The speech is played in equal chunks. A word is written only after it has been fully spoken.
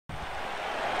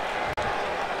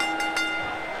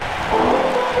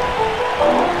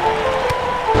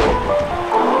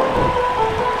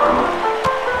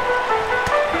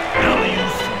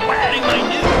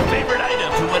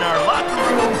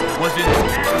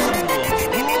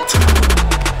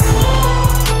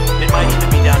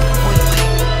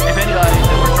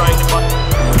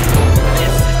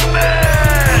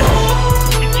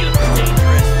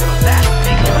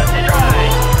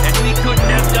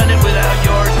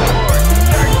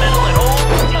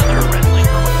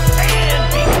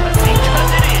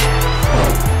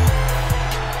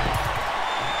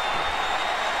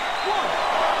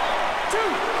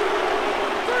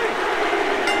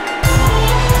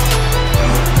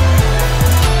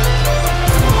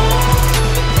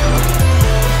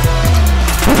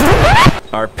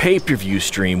Our pay-per-view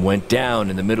stream went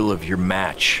down in the middle of your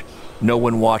match. No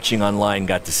one watching online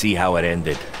got to see how it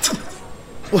ended.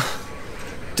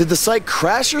 Did the site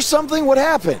crash or something? What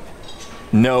happened?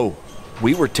 No,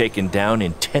 we were taken down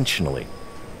intentionally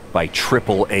by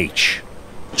Triple H.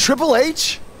 Triple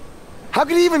H? How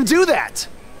could he even do that?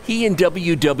 He and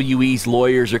WWE's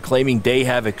lawyers are claiming they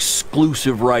have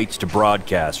exclusive rights to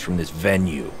broadcast from this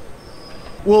venue.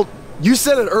 Well, you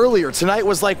said it earlier. Tonight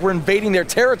was like we're invading their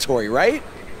territory, right?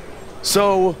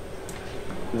 So,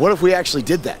 what if we actually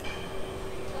did that?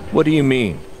 What do you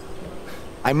mean?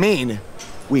 I mean,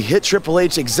 we hit Triple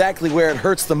H exactly where it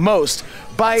hurts the most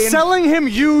by selling him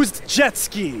used jet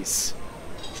skis.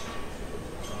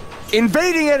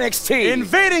 Invading NXT!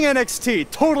 Invading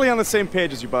NXT! Totally on the same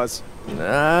page as you, Buzz.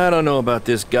 I don't know about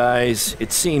this, guys.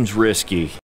 It seems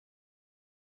risky.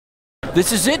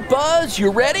 This is it, Buzz?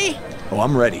 You ready? Oh,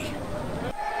 I'm ready.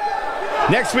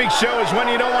 Next week's show is one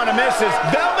you don't want to miss is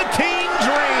Velveteen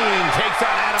Dream takes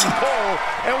on Adam Cole,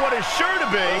 and what is sure to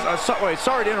be... wait,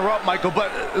 sorry to interrupt, Michael,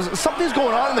 but something's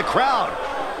going on in the crowd.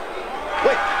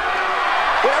 Wait,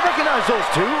 I recognize those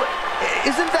two.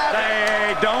 Isn't that...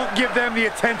 Hey, don't give them the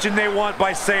attention they want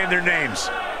by saying their names.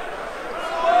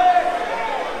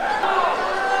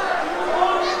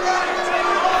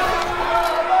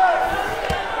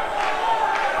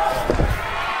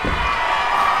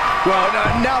 Well,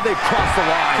 now they've crossed the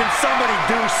line. Can somebody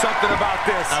do something about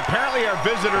this? Apparently our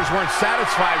visitors weren't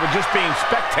satisfied with just being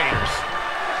spectators.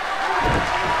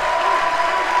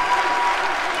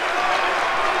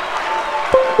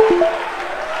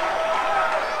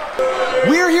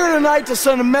 We're here tonight to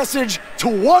send a message to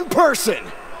one person.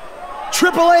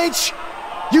 Triple H,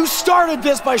 you started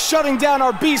this by shutting down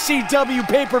our BCW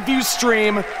pay-per-view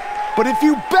stream, but if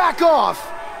you back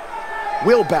off,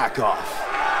 we'll back off.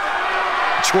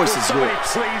 The choice is yours.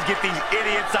 Please get these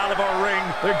idiots out of our ring.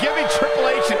 They're giving Triple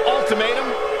H an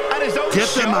ultimatum at his own show.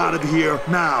 Get them out of here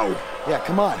now. Yeah,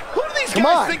 come on. Who do these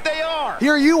guys think they are?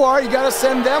 Here you are, you gotta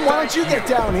send them. Why don't you get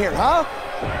down here, huh?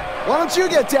 Why don't you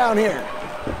get down here?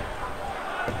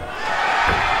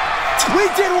 We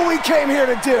did what we came here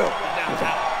to do.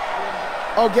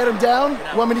 Oh, get him down?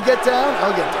 Want me to get down?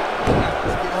 I'll get down.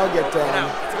 I'll get down.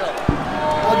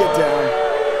 I'll get down.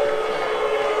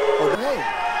 Oh, hey,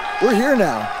 we're here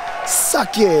now.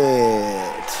 Suck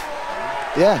it.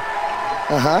 Yeah.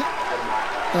 Uh-huh.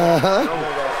 Uh-huh.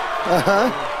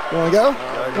 Uh-huh. You wanna go?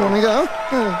 You want me to go?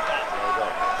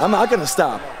 I'm not gonna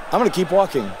stop. I'm gonna keep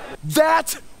walking.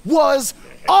 That was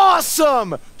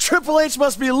awesome! Triple H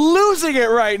must be losing it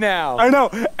right now. I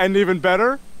know, and even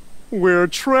better, we're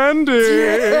trending.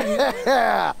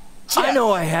 Yeah. I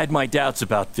know I had my doubts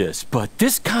about this, but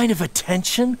this kind of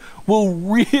attention will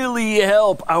really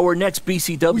help our next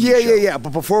BCW show. Yeah.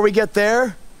 But before we get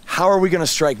there, how are we gonna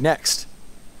strike next?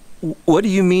 What do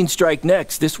you mean strike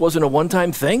next? This wasn't a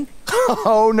one-time thing?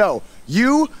 Oh no,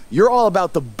 you're all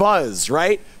about the buzz,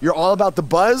 right? You're all about the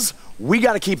buzz. We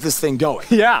gotta keep this thing going.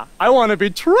 Yeah, I want to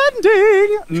be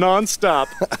trending non-stop.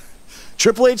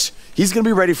 Triple H, he's gonna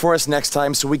be ready for us next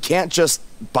time, so we can't just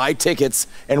buy tickets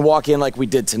and walk in like we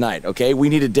did tonight, okay? We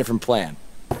need a different plan.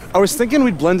 I was thinking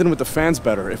we'd blend in with the fans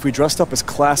better if we dressed up as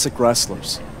classic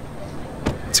wrestlers.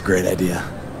 It's a great idea.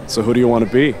 So who do you want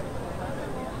to be?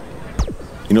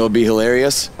 You know what'd be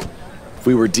hilarious? If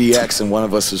we were DX and one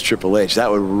of us was Triple H, that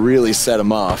would really set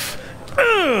him off.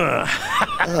 Oh,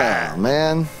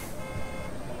 man.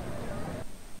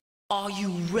 Are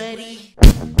you ready?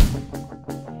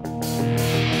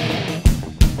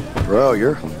 Bro,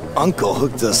 your uncle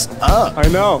hooked us up. I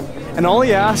know. And all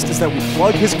he asked is that we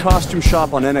plug his costume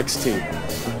shop on NXT.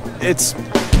 It's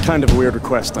kind of a weird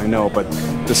request, I know, but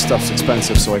this stuff's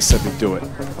expensive, so I said we'd do it.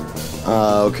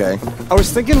 Okay. I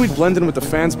was thinking we'd blend in with the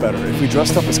fans better if we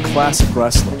dressed up as classic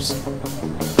wrestlers.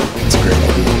 It's a great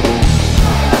idea.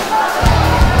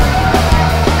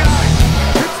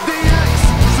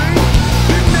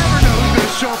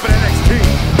 Show up at NXT.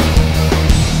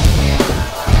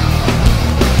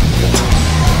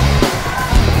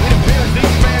 It appears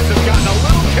these fans have gotten a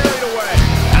little carried away.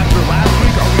 After last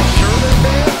week, are we sure they're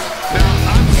fans? Now,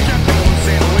 I'm skeptical to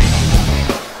say the least.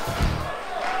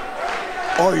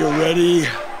 Are you ready?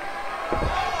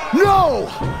 No!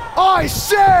 I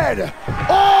said,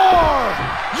 are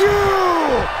you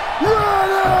ready?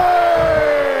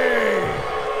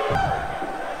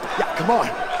 Yeah, come on.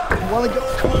 You wanna go?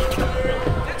 Come on.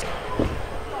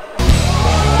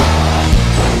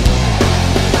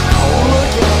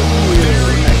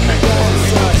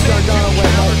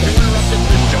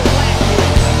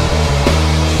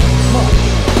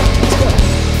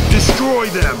 Destroy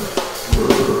them!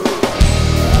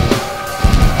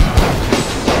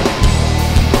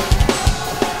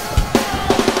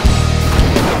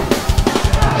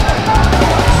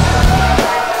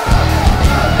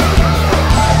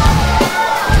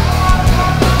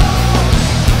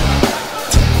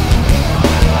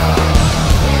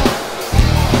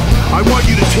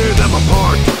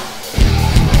 apart.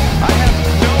 I have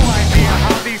no idea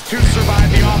how these two survive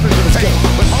the offensive pace,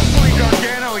 but hopefully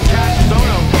Gargano and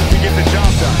Cassiano can get the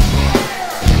job done.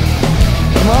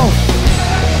 Come on.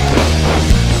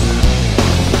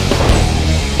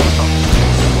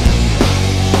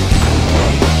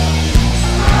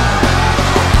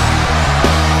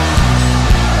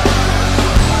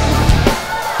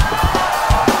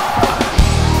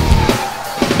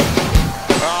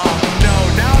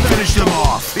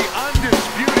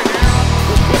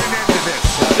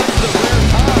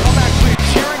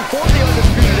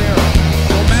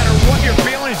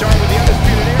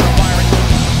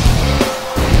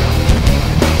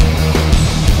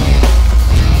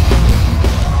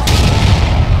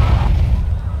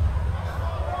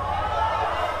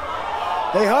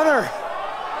 Hey, Hunter,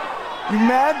 you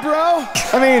mad, bro?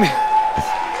 I mean,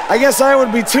 I guess I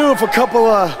would be too if a couple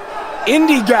of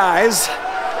indie guys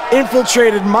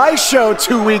infiltrated my show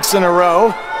 2 weeks in a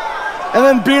row and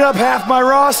then beat up half my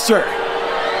roster.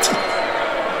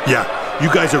 Yeah,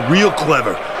 you guys are real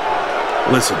clever.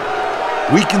 Listen,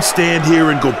 we can stand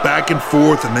here and go back and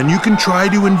forth, and then you can try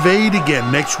to invade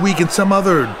again next week in some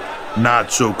other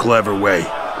not-so-clever way.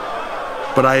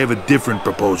 But I have a different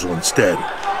proposal instead.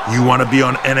 You want to be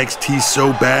on NXT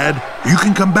so bad, you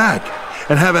can come back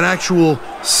and have an actual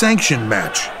sanctioned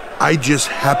match. I just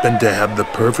happen to have the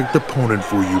perfect opponent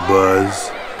for you, Buzz.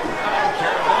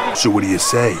 So what do you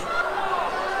say?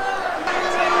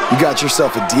 You got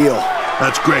yourself a deal.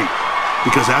 That's great,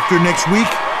 because after next week,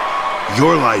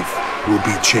 your life will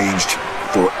be changed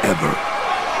forever.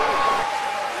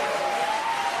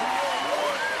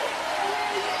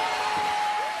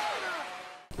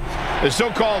 The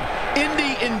so-called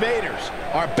Indie Invaders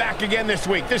are back again this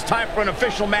week, this time for an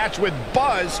official match with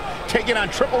Buzz taking on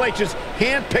Triple H's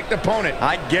hand-picked opponent.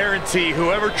 I guarantee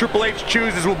whoever Triple H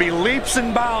chooses will be leaps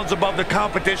and bounds above the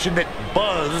competition that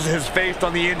Buzz has faced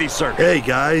on the indie circuit. Hey,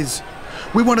 guys.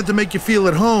 We wanted to make you feel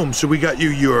at home, so we got you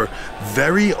your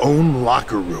very own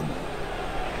locker room.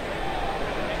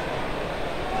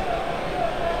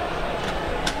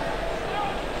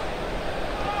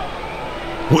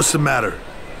 What's the matter?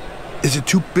 Is it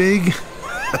too big?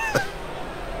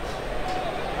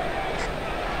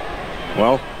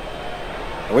 Well,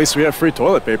 at least we have free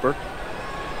toilet paper.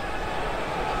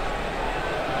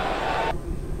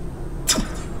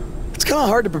 It's kind of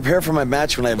hard to prepare for my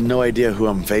match when I have no idea who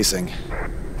I'm facing.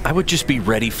 I would just be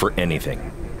ready for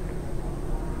anything.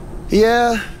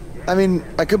 Yeah, I mean,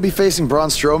 I could be facing Braun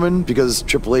Strowman because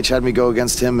Triple H had me go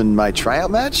against him in my tryout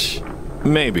match.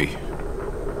 Maybe.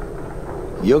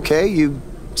 You okay? You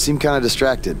seem kind of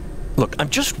distracted. Look, I'm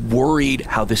just worried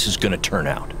how this is going to turn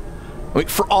out. I mean,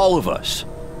 for all of us.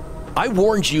 I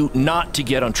warned you not to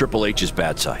get on Triple H's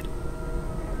bad side.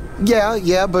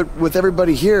 Yeah, but with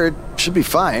everybody here, it should be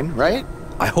fine, right?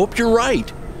 I hope you're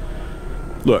right.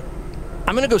 Look,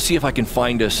 I'm going to go see if I can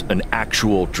find us an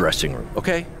actual dressing room,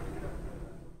 okay?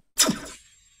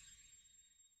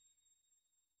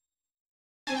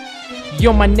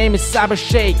 Yo, my name is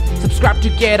CyberShek. Subscribe to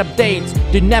get updates.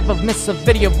 Do never miss a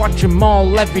video. Watch them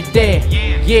all every day.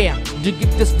 Yeah, do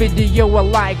give this video a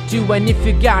like too. And if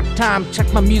you got time,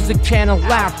 check my music channel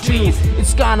out too.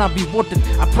 It's gonna be worth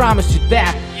it, I promise you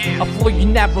that. A flow you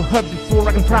never heard before,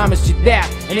 I can promise you that.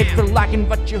 And if you're liking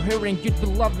what you're hearing, you'd be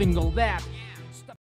loving all that.